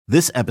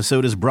This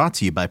episode is brought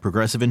to you by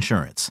Progressive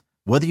Insurance.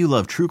 Whether you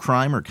love true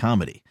crime or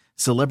comedy,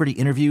 celebrity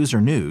interviews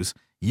or news,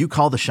 you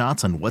call the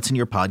shots on what's in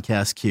your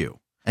podcast queue.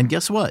 And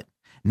guess what?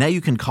 Now you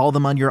can call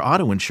them on your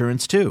auto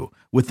insurance too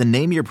with the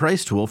Name Your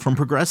Price tool from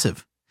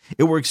Progressive.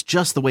 It works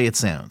just the way it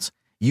sounds.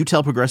 You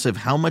tell Progressive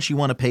how much you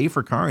want to pay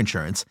for car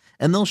insurance,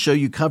 and they'll show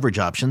you coverage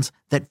options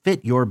that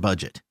fit your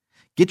budget.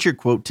 Get your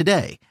quote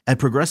today at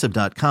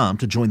Progressive.com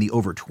to join the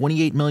over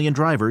 28 million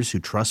drivers who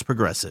trust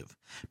Progressive.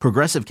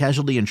 Progressive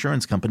Casualty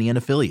Insurance Company and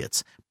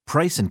Affiliates.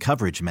 Price and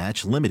coverage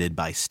match limited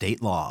by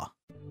state law.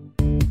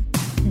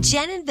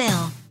 Jen and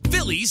Bill.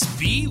 Phillies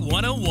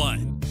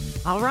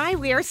B101. All right,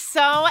 we are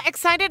so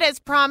excited. As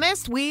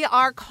promised, we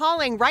are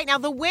calling right now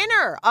the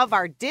winner of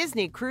our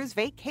Disney Cruise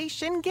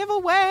Vacation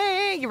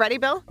giveaway. You ready,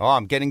 Bill? Oh,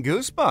 I'm getting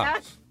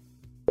goosebumps.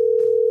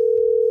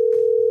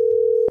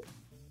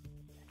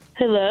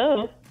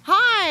 Hello.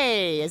 Hi,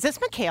 is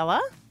this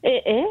Michaela?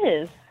 It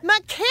is.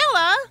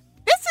 Michaela,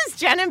 this is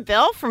Jen and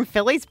Bill from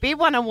Phillies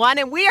B101,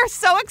 and we are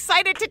so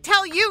excited to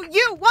tell you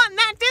you won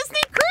that Disney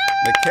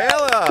Cruise!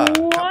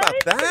 Michaela, What? how about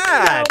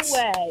that? No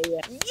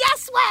way.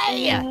 Yes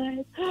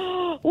way!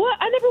 What?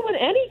 I never won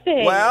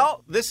anything.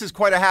 Well, this is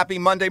quite a happy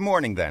Monday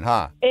morning then,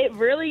 huh? It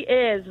really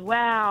is.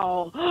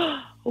 Wow.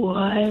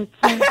 What?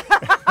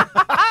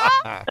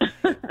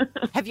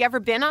 Have you ever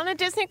been on a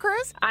Disney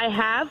cruise? I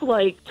have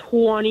like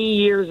 20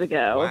 years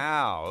ago.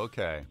 Wow,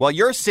 okay. Well,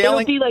 you're It'll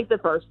sailing. be like the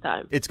first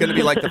time. It's going to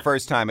be like the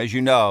first time. As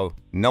you know,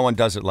 no one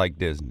does it like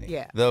Disney.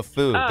 Yeah. The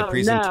food, the Oh,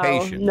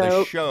 presentation, no. the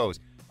Nope. shows.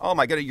 Oh,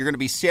 my God, you're going to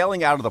be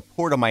sailing out of the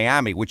port of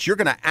Miami, which you're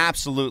going to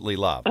absolutely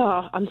love.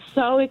 Oh, I'm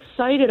so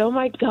excited. Oh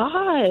my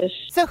gosh.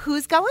 So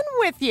who's going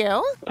with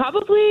you?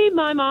 Probably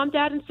my mom,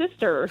 dad, and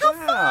sister. How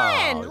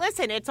Wow. fun!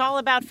 Listen, it's all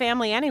about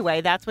family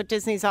anyway. That's what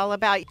Disney's all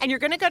about. And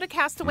you're going to go to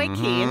Castaway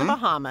Key in the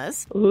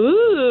Bahamas.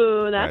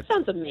 Ooh, that Right.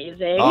 sounds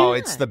amazing. Oh,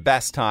 it's the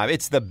best time.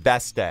 It's the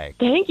best day.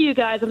 Thank you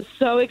guys. I'm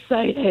so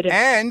excited.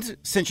 And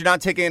since you're not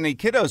taking any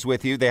kiddos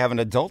with you, they have an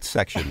adult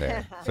section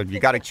there. So you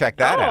got to check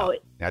that Oh,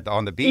 out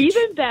on the beach.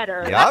 Even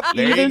better. Yup,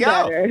 there you Even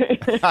go.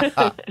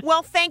 better.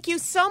 Well, thank you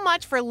so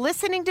much for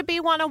listening to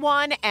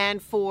B101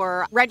 and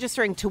for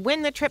registering to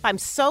win the trip. I'm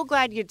so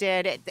glad you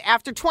did.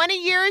 After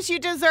 20 years, you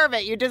deserve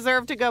it. You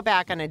deserve to go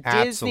back on a Disney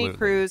Absolutely.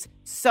 cruise.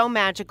 So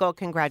magical.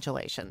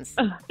 Congratulations.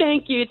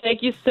 Thank you.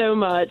 Thank you so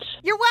much.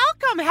 You're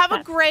welcome. Have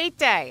a great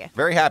day.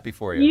 Very happy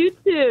for you. You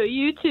too.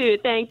 You too.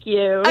 Thank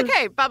you.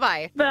 Okay,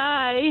 bye-bye.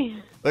 Bye.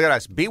 Look at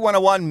us,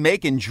 B101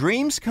 making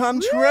dreams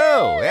come true.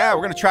 Yeah,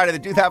 we're going to try to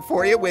do that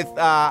for you with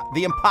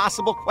the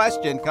impossible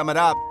question coming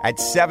up at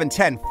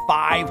 7:10.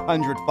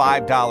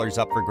 $505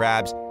 up for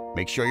grabs.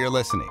 Make sure you're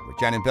listening with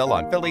Jen and Bill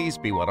on Phillies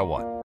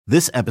B101.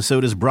 This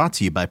episode is brought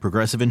to you by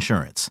Progressive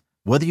Insurance.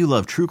 Whether you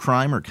love true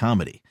crime or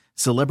comedy,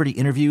 celebrity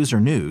interviews or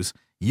news,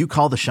 you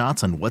call the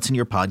shots on what's in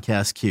your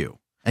podcast queue.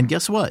 And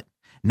guess what?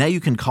 Now you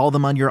can call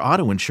them on your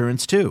auto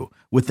insurance too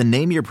with the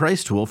Name Your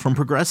Price tool from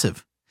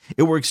Progressive.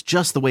 It works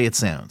just the way it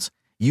sounds.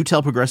 You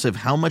tell Progressive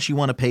how much you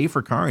want to pay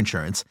for car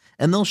insurance,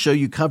 and they'll show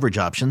you coverage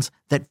options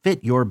that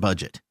fit your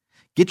budget.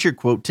 Get your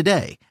quote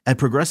today at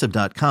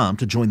Progressive.com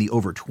to join the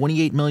over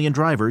 28 million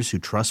drivers who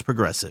trust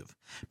Progressive.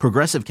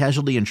 Progressive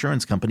Casualty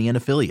Insurance Company and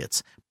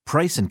Affiliates.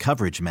 Price and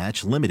coverage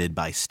match limited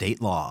by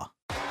state law.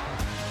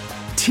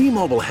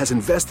 T-Mobile has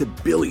invested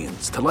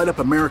billions to light up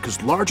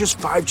America's largest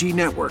 5G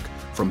network,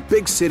 from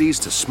big cities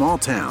to small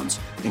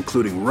towns,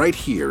 including right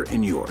here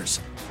in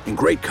yours. And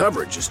great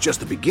coverage is just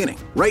the beginning.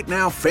 Right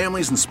now,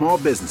 families and small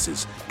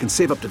businesses can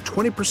save up to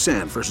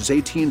 20% versus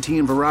AT&T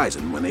and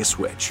Verizon when they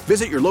switch.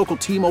 Visit your local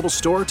T-Mobile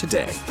store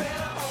today.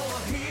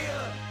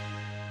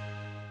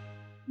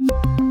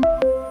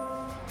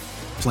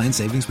 Plan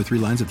savings with 3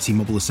 lines of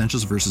T-Mobile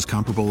Essentials versus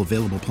comparable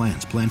available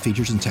plans. Plan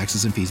features and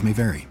taxes and fees may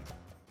vary.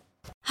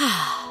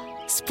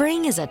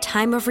 Spring is a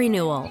time of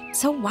renewal,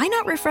 so why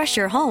not refresh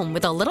your home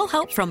with a little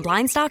help from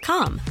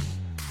Blinds.com?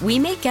 We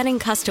make getting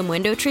custom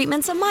window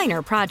treatments a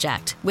minor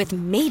project with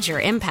major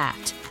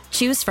impact.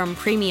 Choose from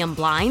premium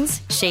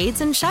blinds,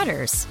 shades, and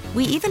shutters.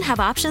 We even have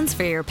options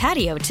for your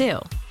patio, too.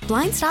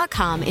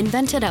 Blinds.com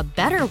invented a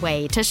better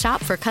way to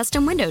shop for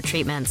custom window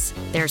treatments.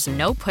 There's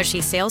no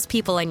pushy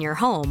salespeople in your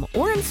home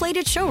or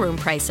inflated showroom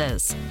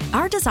prices.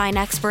 Our design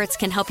experts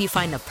can help you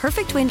find the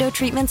perfect window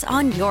treatments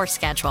on your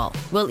schedule.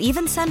 We'll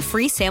even send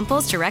free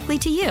samples directly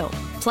to you.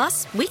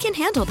 Plus, we can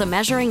handle the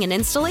measuring and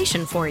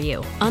installation for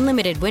you.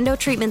 Unlimited window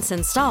treatments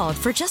installed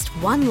for just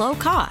one low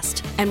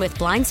cost. And with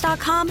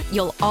Blinds.com,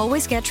 you'll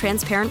always get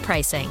transparent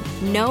pricing.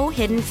 No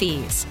hidden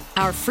fees.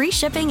 Our free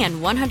shipping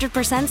and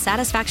 100%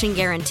 satisfaction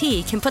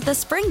guarantee can put the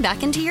spring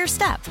back into your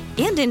step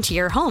and into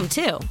your home,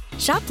 too.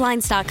 Shop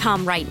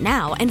Blinds.com right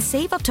now and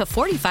save up to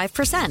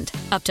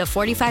 45%. Up to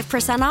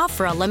 45% off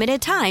for a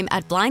limited time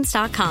at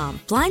Blinds.com.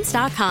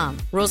 Blinds.com.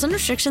 Rules and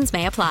restrictions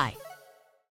may apply.